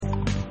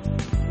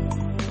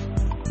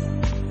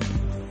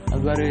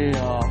very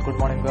good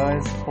morning,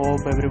 guys.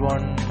 Hope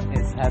everyone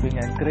is having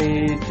a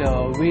great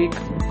week.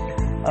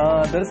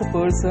 There is a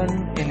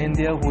person in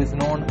India who is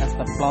known as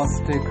the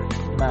plastic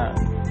man.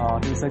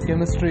 He is a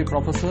chemistry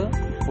professor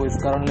who is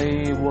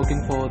currently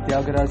working for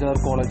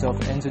Tyagaraja College of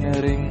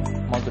Engineering,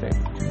 Madurai.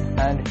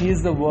 And he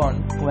is the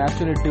one who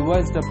actually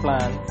devised a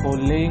plan for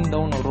laying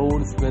down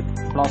roads with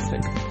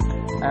plastic.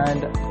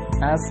 And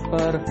as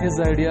per his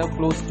idea,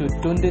 close to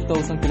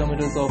 20,000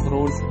 kilometers of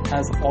roads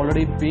has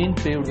already been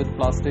paved with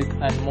plastic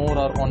and more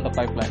are on the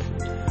pipeline.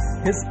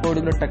 His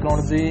particular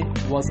technology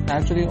was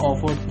actually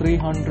offered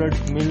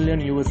 $300 million,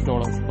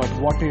 but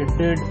what he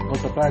did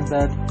was the fact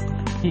that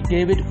he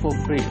gave it for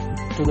free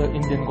to the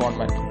Indian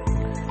government.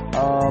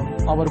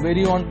 Our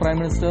very own Prime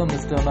Minister,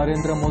 Mr.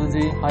 Narendra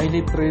Modi,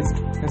 highly praised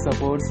his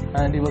efforts,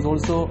 and he was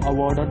also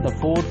awarded the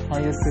 4th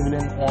highest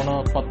civilian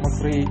honor Padma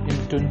Shri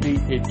in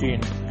 2018.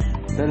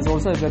 There is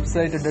also a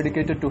website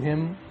dedicated to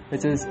him,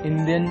 which is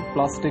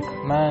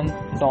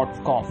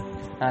indianplasticman.com,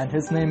 and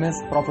his name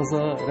is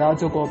Professor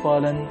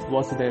Rajagopalan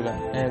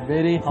Vasudevan, a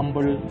very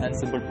humble and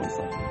simple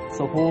person.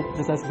 So hope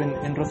this has been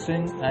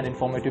interesting and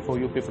informative for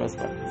you people as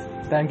well.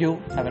 Thank you.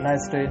 Have a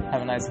nice day.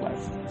 Have a nice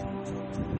life.